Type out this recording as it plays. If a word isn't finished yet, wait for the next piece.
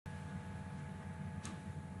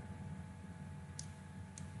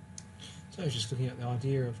So just looking at the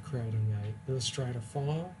idea of creating an illustrator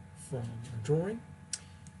file from a drawing.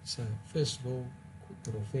 So first of all, quick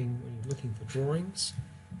little thing when you're looking for drawings,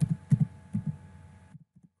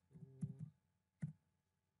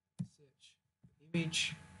 search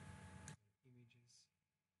image, images.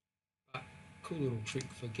 But cool little trick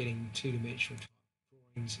for getting two-dimensional type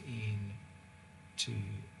drawings in to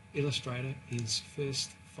Illustrator is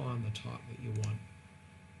first find the type that you want.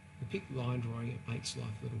 You pick line drawing, it makes life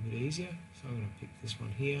a little bit easier. So I'm going to pick this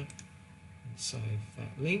one here and save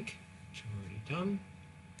that link, which I've already done.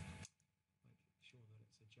 Make sure that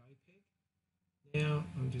it's a JPEG. Now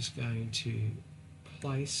I'm just going to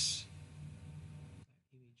place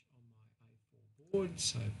that image on my A4 board.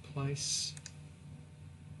 So place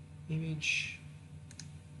image.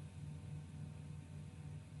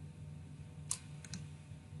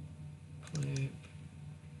 Clamp.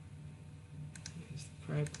 There's the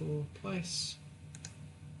crab claw, place.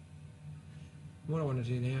 What I want to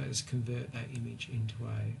do now is convert that image into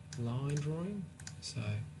a line drawing. So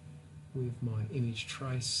with my image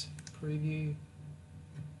trace preview,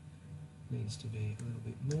 needs to be a little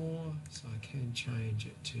bit more, so I can change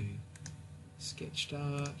it to sketch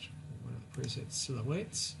start or one of the presets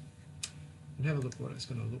silhouettes, and have a look what it's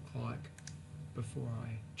going to look like before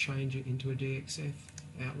I change it into a DXF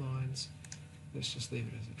outlines. Let's just leave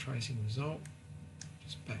it as a tracing result.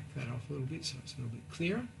 Just back that off a little bit so it's a little bit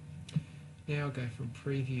clearer. Now I'll go from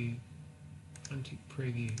preview, untick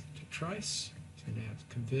preview to trace. So now it's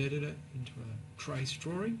converted it into a trace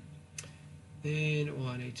drawing. Then all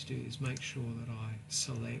I need to do is make sure that I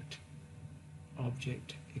select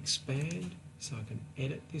Object Expand so I can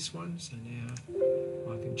edit this one. So now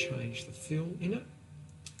I can change the fill in it.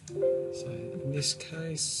 So in this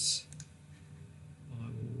case, I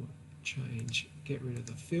will change, get rid of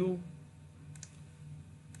the fill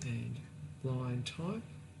and line type.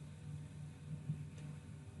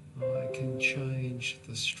 I can change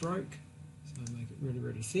the stroke, so make it really,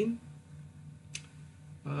 really thin.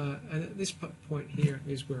 And at this point here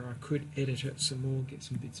is where I could edit it some more, get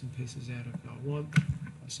some bits and pieces out of it I want by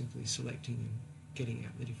simply selecting and getting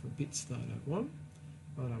out the different bits that I don't want.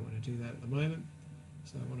 But I don't want to do that at the moment.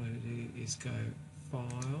 So what I'm going to do is go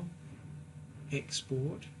File,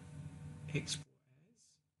 Export, Export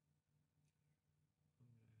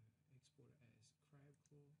as. I'm going to export it as crab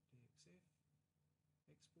claw DXF. Export,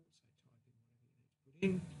 so type in whatever you need to put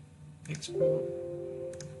in. Export.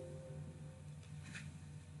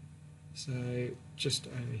 So just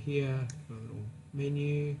over here, got a little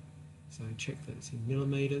menu. So check that it's in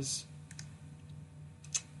millimeters.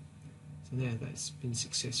 So now that's been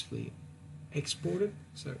successfully exported.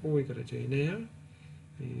 So all we've got to do now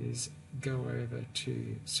is go over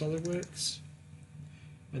to Solidworks,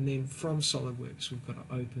 and then from Solidworks we've got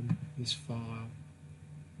to open this file.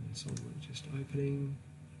 And Solidworks just opening.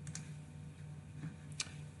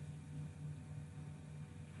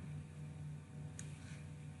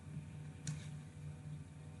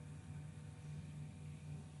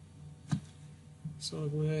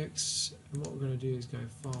 Solidworks, and what we're going to do is go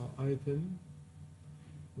File, Open.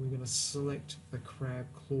 We're going to select the crab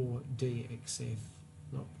claw DXF,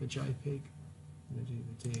 not the JPEG. I'm going to do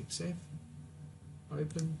the DXF.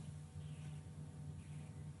 Open.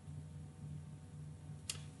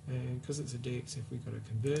 And because it's a DXF, we've got to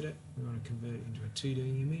convert it. We want to convert it into a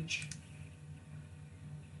 2D image.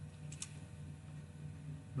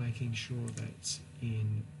 Making sure that's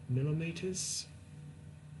in millimeters.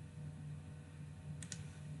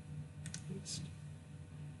 Next.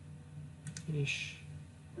 Finish.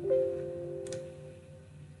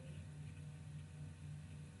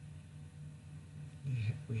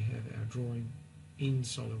 We have our drawing in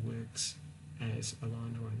Solidworks as a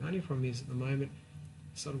line drawing. The only problem is at the moment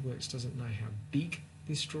Solidworks doesn't know how big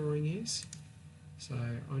this drawing is, so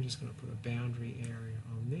I'm just going to put a boundary area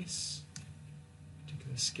on this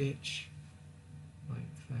particular sketch,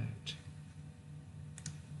 make that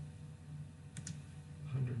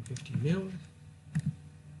 150 mil.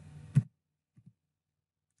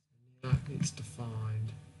 Now it's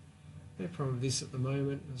defined. No problem with this at the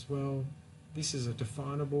moment as well. This is a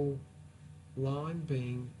definable line,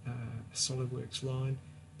 being a Solidworks line.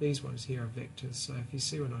 These ones here are vectors, so if you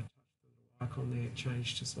see when I touch the little icon there, it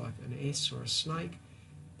changed to like an S or a snake.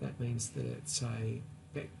 That means that it's a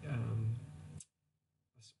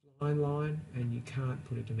spline line and you can't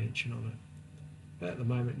put a dimension on it. But at the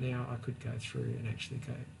moment now I could go through and actually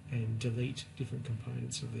go and delete different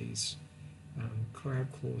components of these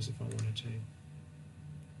crab claws if I wanted to.